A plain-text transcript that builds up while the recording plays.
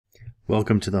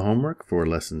Welcome to the homework for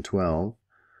Lesson 12.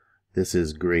 This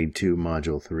is Grade 2,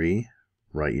 Module 3.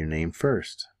 Write your name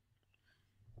first.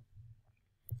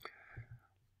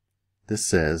 This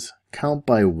says, count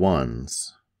by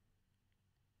ones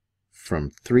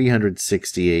from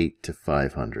 368 to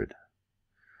 500.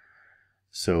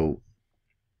 So,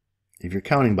 if you're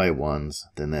counting by ones,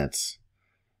 then that's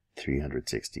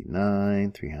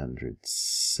 369,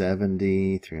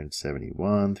 370,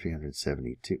 371,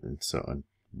 372, and so on.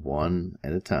 One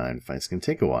at a time. It's going to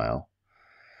take a while.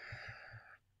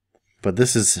 But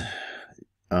this is,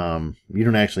 you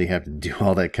don't actually have to do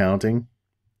all that counting.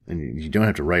 And you don't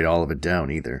have to write all of it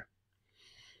down either.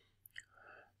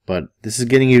 But this is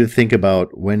getting you to think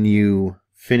about when you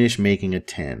finish making a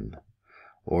 10.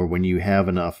 Or when you have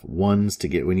enough ones to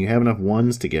get, when you have enough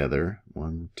ones together,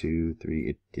 1, 2,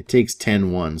 3, it takes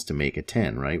 10 ones to make a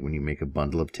 10, right? When you make a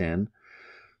bundle of 10.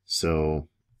 So,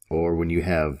 or when you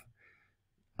have,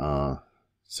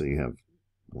 so you have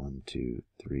 1, 2,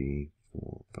 3,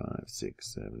 4, 5,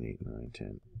 6, 7, 8, 9,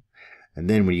 10. And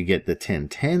then when you get the 10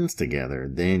 tens together,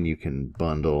 then you can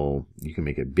bundle, you can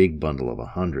make a big bundle of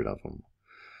 100 of them.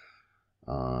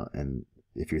 And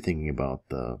if you're thinking about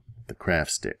the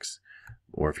craft sticks,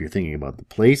 or if you're thinking about the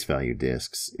place value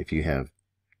discs, if you have,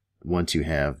 once you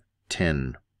have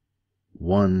 10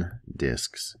 1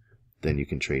 discs, then you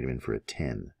can trade them in for a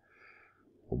 10.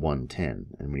 110,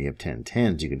 and when you have 10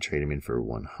 tens, you can trade them in for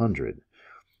 100.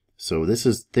 So this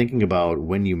is thinking about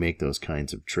when you make those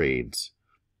kinds of trades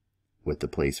with the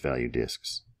place value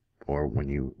discs, or when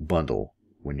you bundle,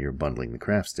 when you're bundling the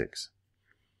craft sticks.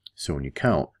 So when you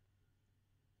count,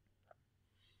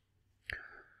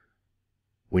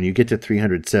 when you get to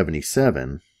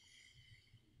 377,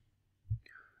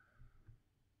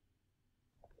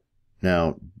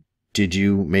 now, did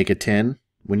you make a 10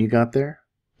 when you got there?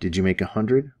 Did you make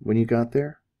 100 when you got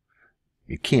there?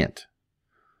 You can't.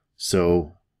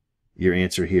 So your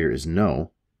answer here is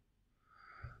no.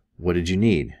 What did you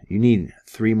need? You need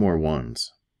 3 more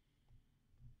ones.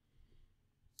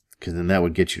 Because then that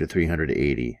would get you to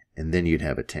 380, and then you'd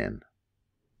have a 10.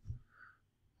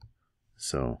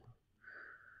 So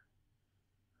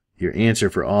your answer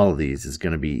for all of these is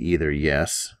going to be either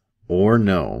yes or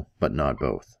no, but not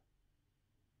both.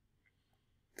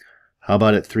 How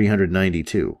about at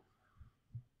 392?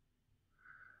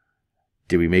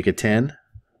 Did we make a 10?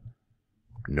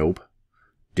 Nope.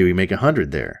 Did we make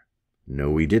 100 there? No,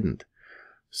 we didn't.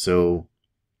 So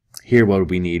here what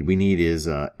we need? We need is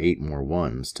 8 more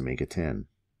ones to make a 10.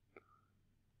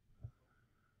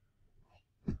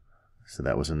 So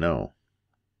that was a no.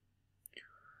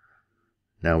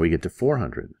 Now we get to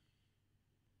 400.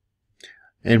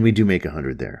 And we do make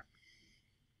 100 there.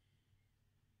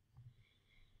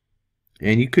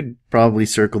 And you could probably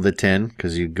circle the 10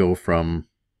 because you go from,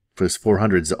 because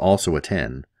 400 is also a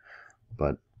 10.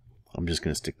 But I'm just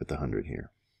going to stick with the 100 here.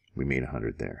 We made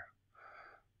 100 there.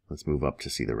 Let's move up to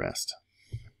see the rest.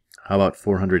 How about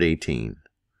 418?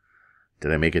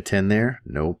 Did I make a 10 there?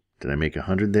 Nope. Did I make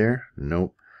 100 there?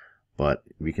 Nope. But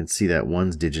we can see that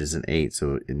one's digit is an 8,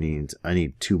 so it means I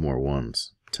need 2 more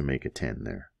ones to make a 10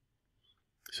 there.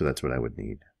 So that's what I would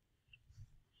need.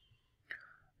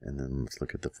 And then let's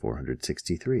look at the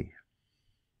 463.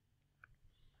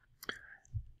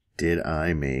 Did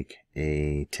I make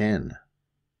a 10?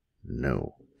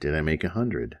 No. Did I make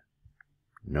 100?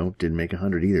 Nope, didn't make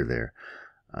 100 either there.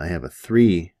 I have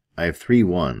 3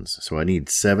 ones, so I need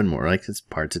 7 more. Like it's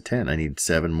parts of 10. I need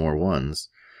 7 more ones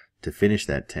to finish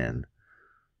that 10.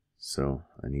 So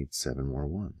I need 7 more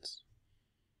ones.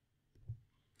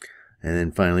 And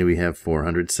then finally we have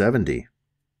 470.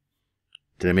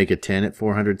 Did I make a 10 at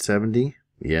 470?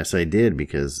 Yes, I did,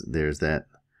 because there's that.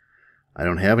 I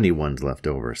don't have any ones left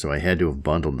over, so I had to have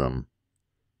bundled them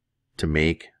to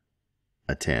make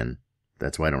a 10.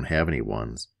 That's why I don't have any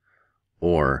ones.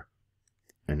 Or,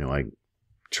 I know I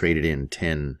traded in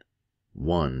 10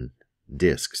 1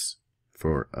 discs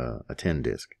for a 10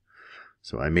 disc.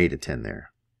 So I made a 10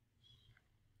 there.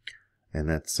 And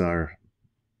that's our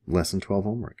Lesson 12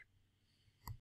 homework.